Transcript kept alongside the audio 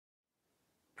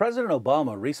President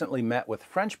Obama recently met with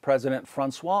French President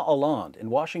François Hollande in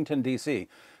Washington, D.C.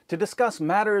 to discuss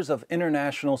matters of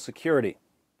international security.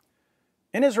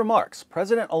 In his remarks,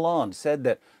 President Hollande said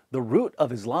that the root of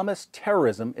Islamist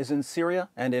terrorism is in Syria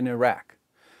and in Iraq.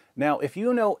 Now, if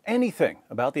you know anything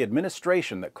about the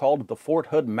administration that called the Fort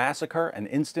Hood massacre an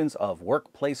instance of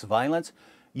workplace violence,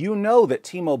 you know that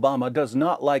Team Obama does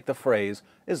not like the phrase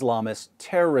Islamist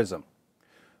terrorism.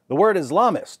 The word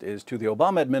Islamist is to the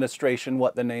Obama administration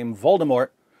what the name Voldemort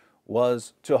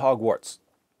was to Hogwarts.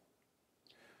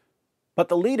 But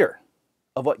the leader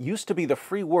of what used to be the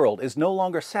free world is no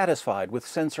longer satisfied with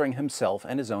censoring himself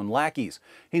and his own lackeys.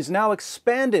 He's now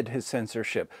expanded his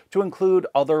censorship to include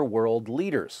other world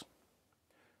leaders.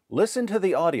 Listen to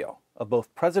the audio of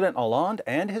both President Hollande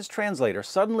and his translator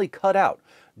suddenly cut out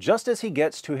just as he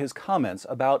gets to his comments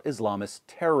about Islamist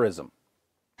terrorism.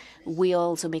 We are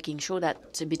also making sure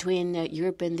that between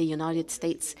Europe and the United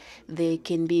States there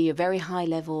can be a very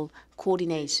high-level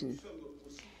coordination.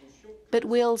 But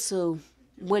we're also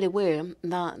well aware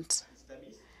that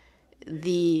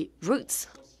the roots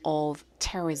of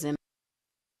terrorism.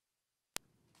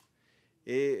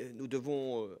 Et nous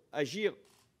devons agir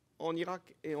en Irak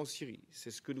et en Syrie.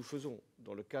 C'est ce que nous faisons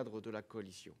dans le cadre de la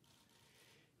coalition.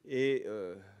 Et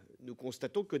nous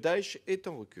constatons que Daesh est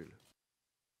en recul.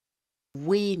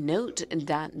 We note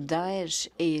that Daesh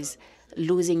is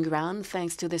losing ground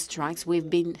thanks to the strikes we've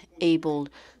been able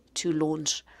to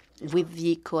launch with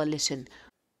the coalition.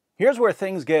 Here's where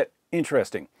things get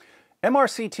interesting.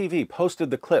 MRC-TV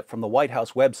posted the clip from the White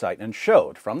House website and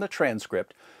showed, from the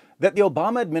transcript, that the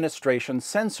Obama administration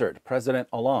censored President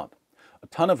Hollande. A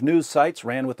ton of news sites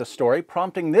ran with the story,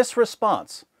 prompting this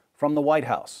response from the White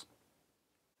House.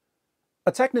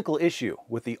 A technical issue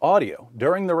with the audio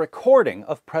during the recording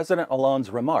of President Hollande's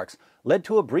remarks led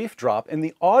to a brief drop in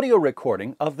the audio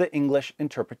recording of the English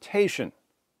interpretation.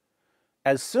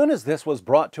 As soon as this was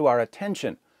brought to our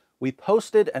attention, we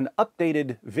posted an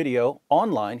updated video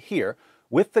online here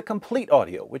with the complete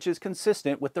audio, which is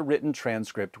consistent with the written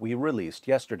transcript we released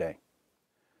yesterday.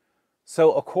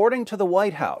 So, according to the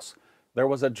White House, there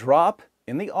was a drop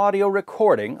in the audio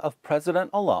recording of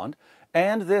President Hollande,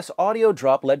 and this audio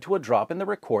drop led to a drop in the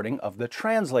recording of the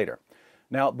translator.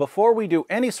 Now, before we do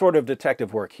any sort of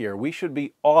detective work here, we should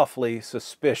be awfully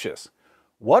suspicious.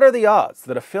 What are the odds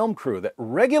that a film crew that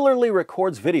regularly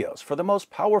records videos for the most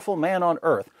powerful man on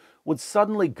earth would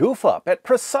suddenly goof up at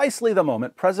precisely the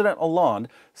moment President Hollande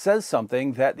says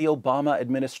something that the Obama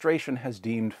administration has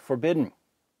deemed forbidden?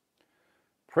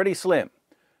 Pretty slim.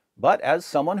 But as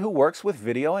someone who works with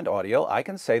video and audio, I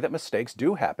can say that mistakes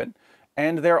do happen,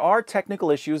 and there are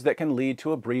technical issues that can lead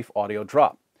to a brief audio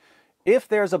drop. If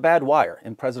there's a bad wire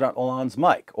in President Hollande's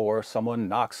mic, or someone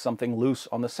knocks something loose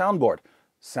on the soundboard,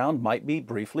 sound might be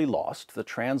briefly lost, the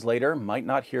translator might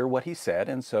not hear what he said,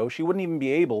 and so she wouldn't even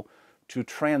be able to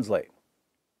translate.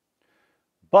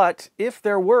 But if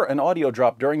there were an audio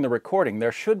drop during the recording,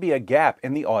 there should be a gap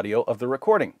in the audio of the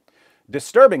recording.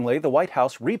 Disturbingly, the White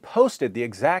House reposted the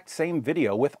exact same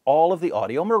video with all of the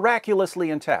audio miraculously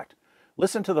intact.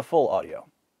 Listen to the full audio.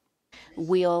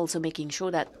 We are also making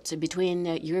sure that between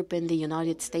Europe and the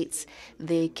United States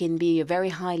there can be a very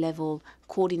high-level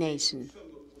coordination.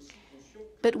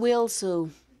 But we're also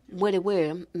well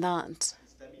aware that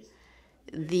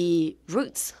the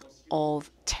roots of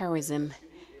terrorism,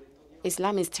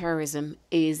 Islamist terrorism,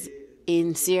 is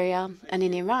in Syria and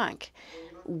in Iraq.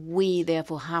 We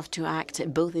therefore have to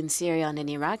act both in Syria and in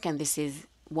Iraq, and this is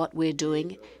what we're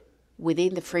doing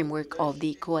within the framework of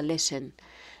the coalition.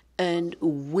 And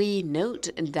we note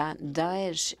that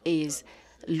Daesh is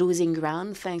losing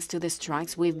ground thanks to the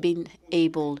strikes we've been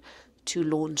able to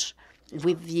launch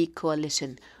with the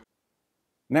coalition.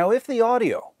 Now, if the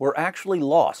audio were actually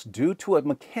lost due to a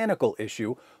mechanical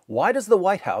issue, why does the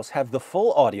White House have the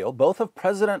full audio both of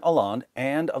President Hollande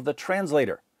and of the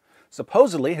translator?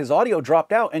 Supposedly, his audio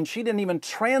dropped out and she didn't even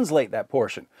translate that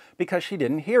portion because she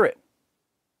didn't hear it.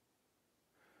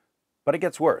 But it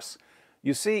gets worse.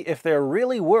 You see, if there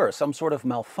really were some sort of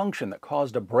malfunction that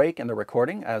caused a break in the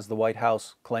recording, as the White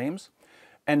House claims,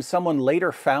 and someone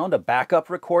later found a backup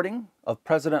recording of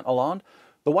President Hollande,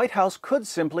 the White House could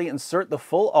simply insert the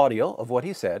full audio of what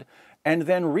he said and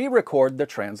then re-record the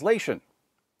translation.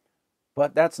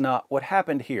 But that's not what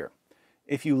happened here.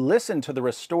 If you listen to the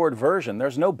restored version,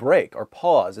 there's no break or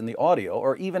pause in the audio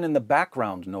or even in the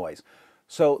background noise.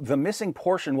 So the missing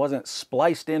portion wasn't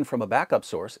spliced in from a backup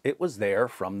source, it was there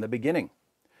from the beginning.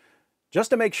 Just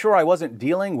to make sure I wasn't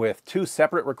dealing with two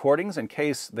separate recordings in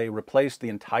case they replaced the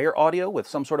entire audio with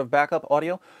some sort of backup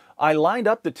audio, I lined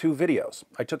up the two videos.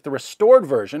 I took the restored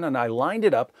version and I lined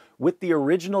it up with the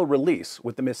original release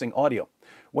with the missing audio.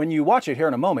 When you watch it here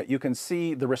in a moment, you can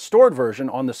see the restored version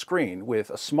on the screen with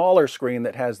a smaller screen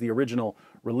that has the original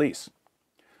release.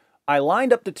 I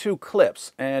lined up the two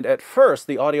clips, and at first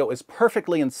the audio is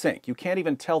perfectly in sync. You can't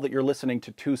even tell that you're listening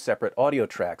to two separate audio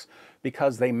tracks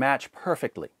because they match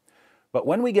perfectly. But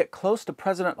when we get close to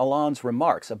President Hollande's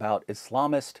remarks about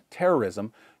Islamist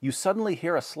terrorism, you suddenly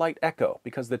hear a slight echo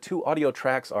because the two audio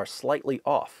tracks are slightly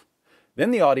off.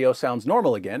 Then the audio sounds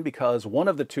normal again because one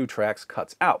of the two tracks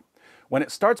cuts out. When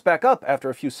it starts back up after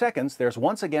a few seconds, there's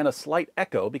once again a slight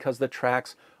echo because the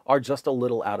tracks are just a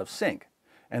little out of sync.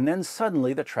 And then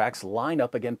suddenly the tracks line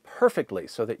up again perfectly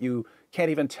so that you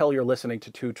can't even tell you're listening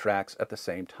to two tracks at the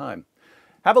same time.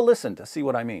 Have a listen to see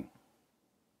what I mean.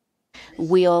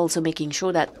 We are also making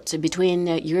sure that between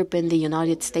Europe and the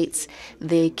United States,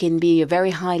 there can be a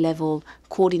very high-level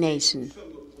coordination.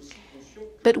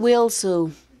 But we're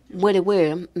also well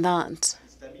aware that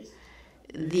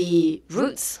the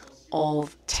roots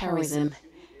of terrorism,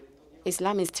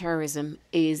 Islamist terrorism,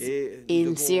 is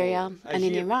in Syria and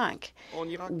in Iraq.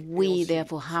 We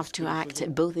therefore have to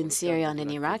act both in Syria and in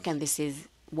Iraq, and this is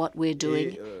what we're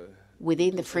doing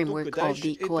within the framework of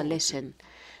the coalition.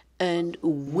 And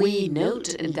we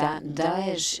note that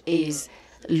Daesh is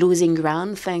losing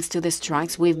ground thanks to the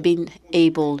strikes we've been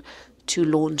able to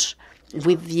launch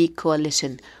with the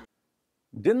coalition.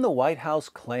 Didn't the White House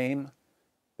claim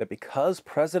that because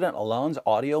President Hollande's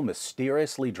audio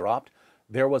mysteriously dropped,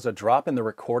 there was a drop in the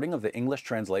recording of the English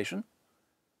translation?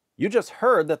 You just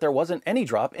heard that there wasn't any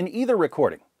drop in either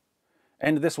recording.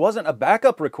 And this wasn't a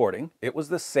backup recording, it was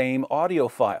the same audio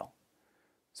file.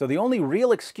 So the only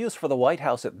real excuse for the White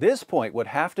House at this point would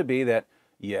have to be that,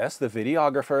 yes, the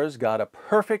videographers got a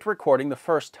perfect recording the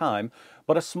first time,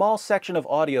 but a small section of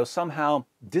audio somehow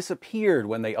disappeared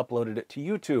when they uploaded it to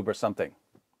YouTube or something.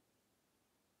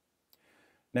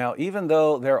 Now, even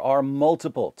though there are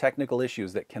multiple technical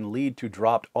issues that can lead to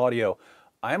dropped audio,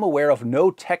 I am aware of no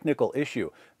technical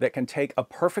issue that can take a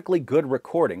perfectly good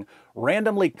recording,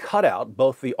 randomly cut out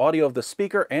both the audio of the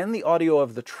speaker and the audio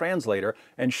of the translator,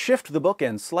 and shift the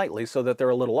bookends slightly so that they're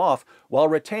a little off, while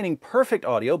retaining perfect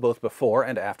audio both before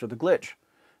and after the glitch.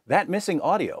 That missing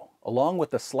audio, along with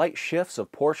the slight shifts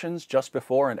of portions just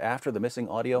before and after the missing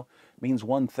audio, means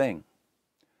one thing: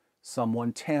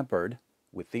 someone tampered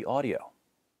with the audio.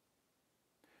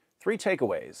 3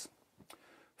 takeaways.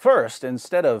 First,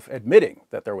 instead of admitting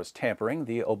that there was tampering,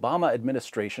 the Obama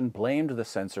administration blamed the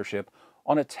censorship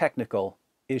on a technical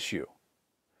issue.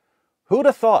 Who'd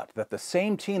have thought that the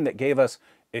same team that gave us,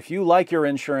 if you like your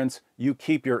insurance, you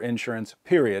keep your insurance,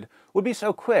 period, would be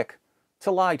so quick to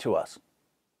lie to us?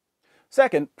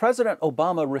 Second, President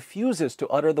Obama refuses to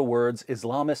utter the words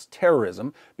Islamist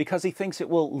terrorism because he thinks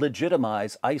it will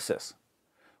legitimize ISIS.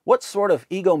 What sort of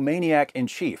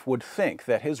egomaniac-in-chief would think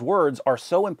that his words are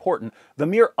so important the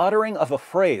mere uttering of a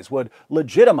phrase would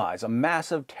legitimize a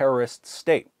massive terrorist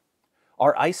state?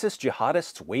 Are ISIS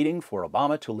jihadists waiting for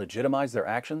Obama to legitimize their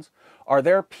actions? Are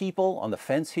there people on the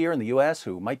fence here in the U.S.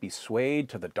 who might be swayed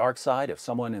to the dark side if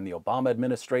someone in the Obama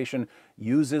administration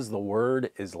uses the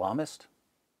word Islamist?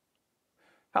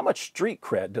 How much street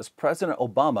cred does President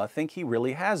Obama think he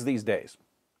really has these days?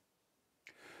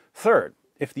 Third,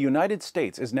 if the United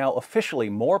States is now officially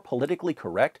more politically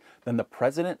correct than the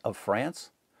President of France,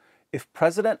 if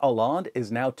President Hollande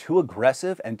is now too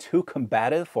aggressive and too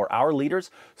combative for our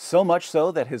leaders, so much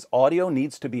so that his audio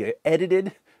needs to be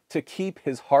edited to keep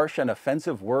his harsh and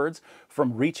offensive words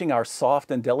from reaching our soft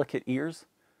and delicate ears,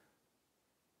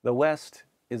 the West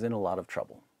is in a lot of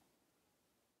trouble.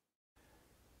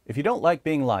 If you don't like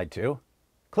being lied to,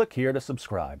 click here to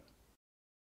subscribe.